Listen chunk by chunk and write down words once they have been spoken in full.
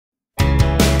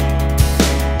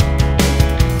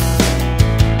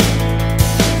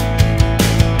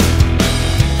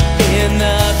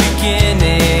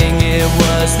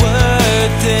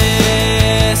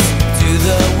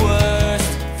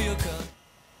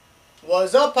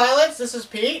What's up, pilots? This is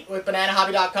Pete with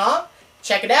BananaHobby.com.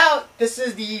 Check it out. This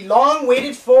is the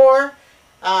long-waited for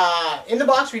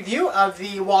in-the-box review of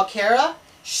the Walkera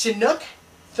Chinook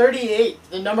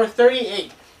 38, the number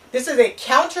 38. This is a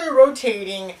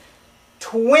counter-rotating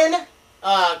twin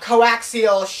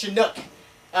coaxial Chinook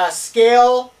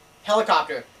scale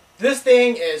helicopter. This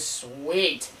thing is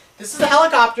sweet. This is a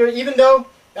helicopter, even though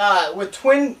with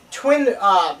twin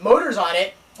motors on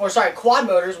it, or sorry, quad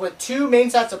motors with two main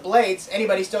sets of blades,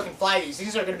 anybody still can fly these.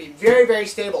 These are going to be very, very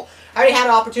stable. I already had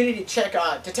an opportunity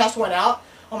to test one out.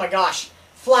 Oh my gosh,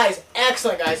 flies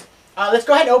excellent, guys. Let's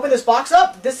go ahead and open this box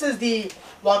up. This is the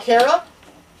Walkera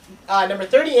number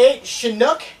 38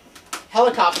 Chinook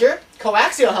helicopter,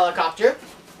 coaxial helicopter.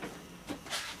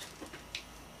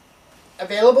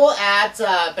 Available at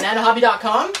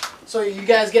BananaHobby.com. So you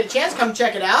guys get a chance, come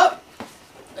check it out.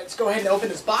 Let's go ahead and open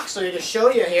this box so I can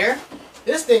show you here.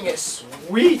 This thing is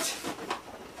sweet.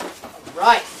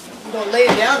 Alright, I'm going to lay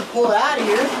it down and pull it out of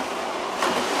here.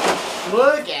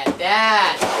 Look at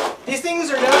that. These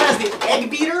things are known as the egg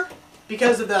beater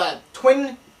because of the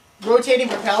twin rotating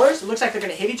propellers. It looks like they're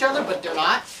going to hit each other, but they're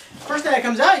not. First thing that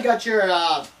comes out, you got your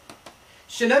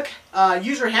Chinook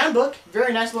user handbook.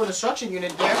 Very nice little instruction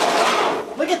unit there.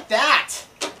 Look at that.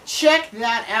 Check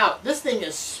that out. This thing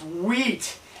is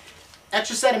sweet.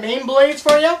 Extra set of main blades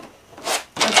for you.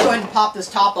 Let's go ahead and pop this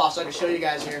top off so I can show you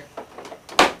guys here.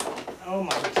 Oh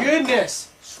my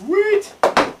goodness. Sweet.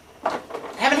 I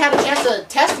haven't had a chance to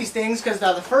test these things because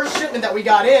the first shipment that we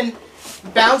got in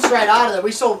bounced right out of there.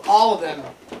 We sold all of them.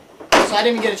 So I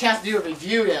didn't even get a chance to do a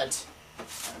review yet.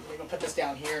 We're going to put this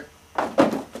down here.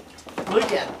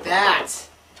 Look at that.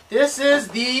 This is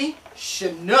the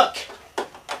Chinook.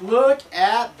 Look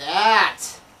at that.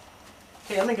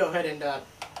 Okay, let me go ahead and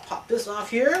pop this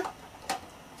off here.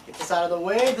 Get this out of the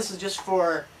way. This is just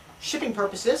for shipping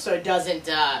purposes so it doesn't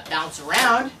bounce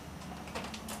around.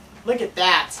 Look at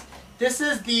that. This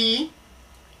is the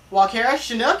Walkera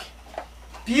Chinook.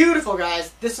 Beautiful,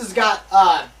 guys. This has got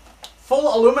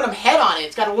full aluminum head on it.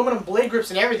 It's got aluminum blade grips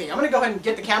and everything. I'm going to go ahead and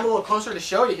get the camera a little closer to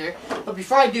show you here. But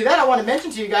before I do that, I want to mention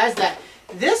to you guys that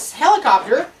this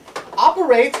helicopter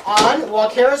operates on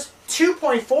Walkera's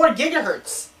 2.4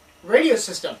 gigahertz radio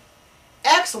system.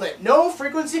 Excellent. No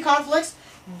frequency conflicts.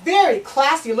 Very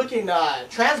classy looking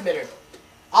transmitter.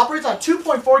 Operates on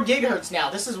 2.4 gigahertz now.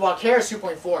 This is Walkera's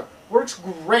 2.4. Works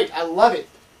great. I love it.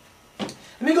 Let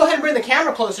me go ahead and bring the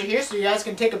camera closer here so you guys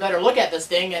can take a better look at this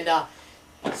thing and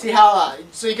see how,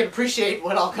 so you can appreciate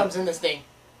what all comes in this thing.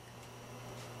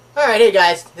 Alright, hey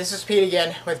guys, this is Pete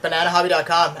again with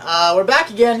BananaHobby.com. We're back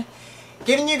again,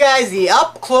 giving you guys the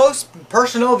up-close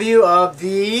personal view of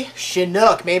the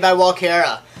Chinook made by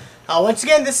Walkera. Once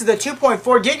again, this is the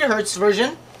 2.4 gigahertz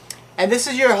version, and this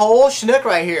is your whole Chinook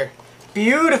right here.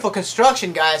 Beautiful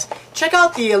construction, guys. Check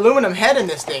out the aluminum head in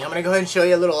this thing. I'm going to go ahead and show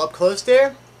you a little up close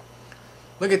there.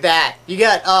 Look at that. You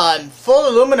got full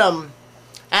aluminum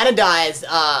anodized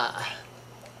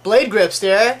blade grips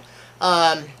there.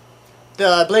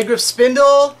 The blade grip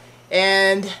spindle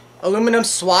and aluminum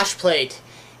swash plate.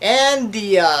 And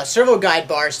the servo guide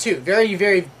bars too. Very,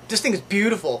 very, this thing is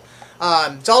beautiful.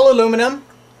 It's all aluminum.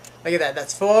 Look at that.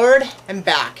 That's forward and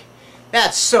back.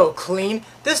 That's so clean.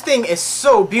 This thing is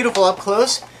so beautiful up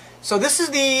close. So this is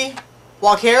the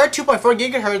Walkera 2.4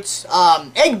 gigahertz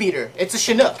egg beater. It's a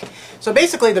Chinook. So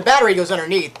basically the battery goes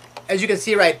underneath. As you can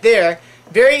see right there,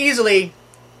 very easily,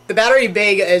 the battery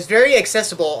bay is very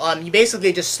accessible. You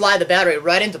basically just slide the battery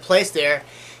right into place there.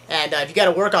 And if you got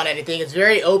to work on anything, it's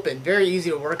very open, very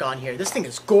easy to work on here. This thing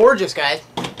is gorgeous, guys.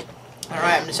 Alright,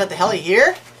 I'm going to set the heli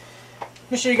here.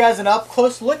 Let me show you guys an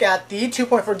up-close look at the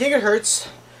 2.4 gigahertz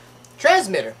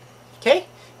transmitter. Okay,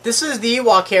 this is the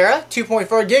Walkera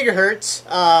 2.4 gigahertz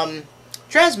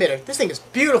transmitter. This thing is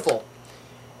beautiful.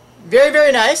 Very,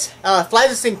 very nice. Flies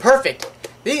this thing perfect.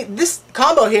 This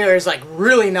combo here is like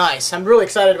really nice. I'm really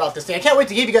excited about this thing. I can't wait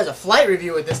to give you guys a flight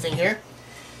review with this thing here.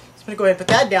 So I'm going to go ahead and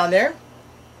put that down there.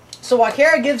 So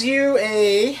Walkera gives you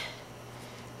a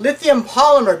lithium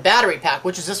polymer battery pack,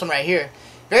 which is this one right here.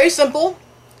 Very simple.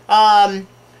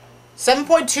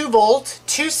 7.2 volt,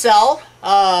 2 cell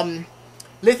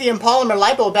lithium polymer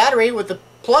LiPo battery with the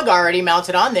plug already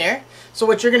mounted on there. So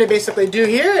what you're going to basically do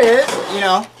here is, you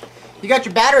know, you got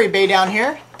your battery bay down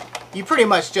here. You pretty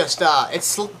much just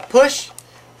it's push,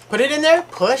 put it in there,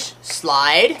 push,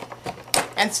 slide,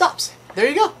 and stops. There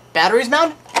you go. Battery's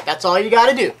mounted. That's all you got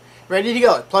to do. Ready to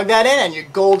go. Plug that in and you're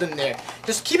golden there.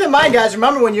 Just keep in mind, guys,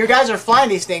 remember when you guys are flying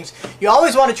these things, you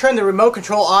always want to turn the remote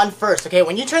control on first. Okay,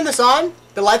 when you turn this on,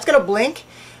 the light's going to blink.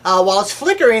 While it's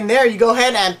flickering there, you go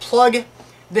ahead and plug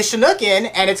the Chinook in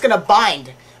and it's going to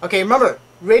bind. Okay, remember,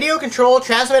 radio control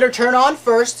transmitter turn on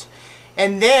first,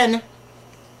 and then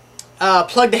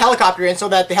plug the helicopter in so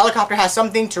that the helicopter has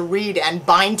something to read and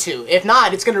bind to. If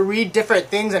not, it's going to read different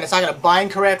things and it's not going to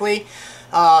bind correctly.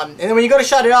 And then when you go to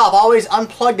shut it off, always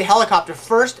unplug the helicopter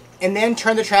first and then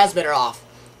turn the transmitter off.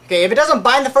 Okay, if it doesn't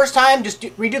bind the first time, just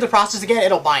redo the process again,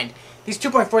 it'll bind. These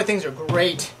 2.4 things are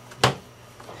great.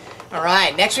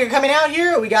 Alright, next we're coming out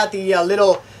here, we got the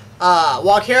little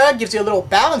Walkera. Gives you a little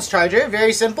balance charger.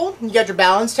 Very simple. You got your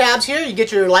balance tabs here, you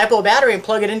get your LiPo battery and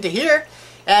plug it into here,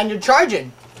 and you're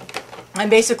charging. And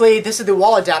basically, this is the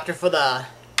wall adapter for the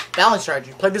balance charger.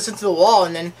 You plug this into the wall,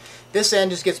 and then this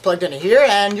end just gets plugged into here,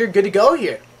 and you're good to go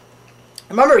here.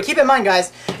 Remember, keep in mind,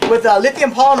 guys, with a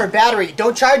lithium polymer battery,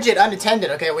 don't charge it unattended,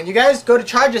 okay? When you guys go to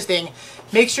charge this thing,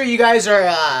 make sure you guys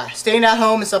are staying at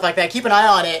home and stuff like that. Keep an eye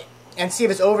on it and see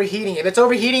if it's overheating. If it's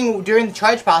overheating during the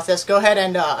charge process, go ahead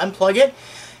and unplug it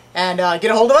and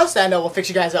get a hold of us, and we'll fix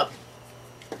you guys up.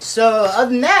 So,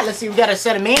 other than that, let's see, we've got a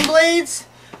set of main blades,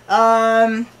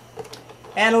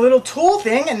 and a little tool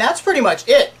thing, and that's pretty much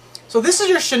it. So this is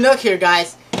your Chinook here,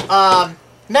 guys.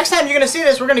 Next time you're going to see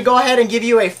this, we're going to go ahead and give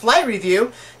you a flight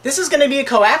review. This is going to be a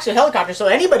coaxial helicopter, so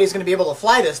anybody's going to be able to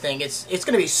fly this thing. It's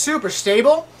going to be super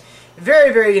stable,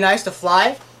 very, very nice to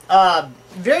fly.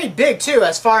 Very big, too,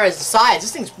 as far as the size.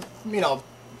 This thing's, you know,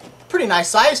 pretty nice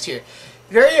sized here.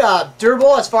 Very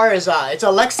durable as far as, it's a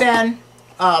Lexan,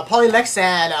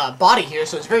 polylexan body here,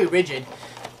 so it's very rigid.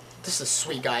 This is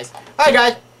sweet, guys. Alright,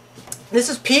 guys. This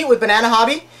is Pete with Banana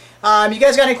Hobby. You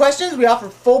guys got any questions? We offer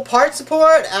full part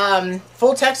support,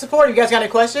 full tech support. If you guys got any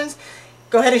questions,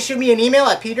 go ahead and shoot me an email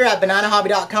at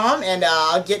peter@bananahobby.com, and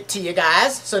I'll get to you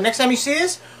guys. So next time you see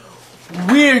us,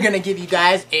 we're going to give you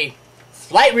guys a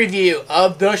flight review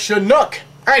of the Chinook.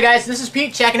 Alright guys, this is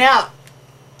Pete checking out.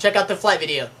 Check out the flight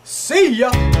video. See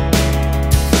ya!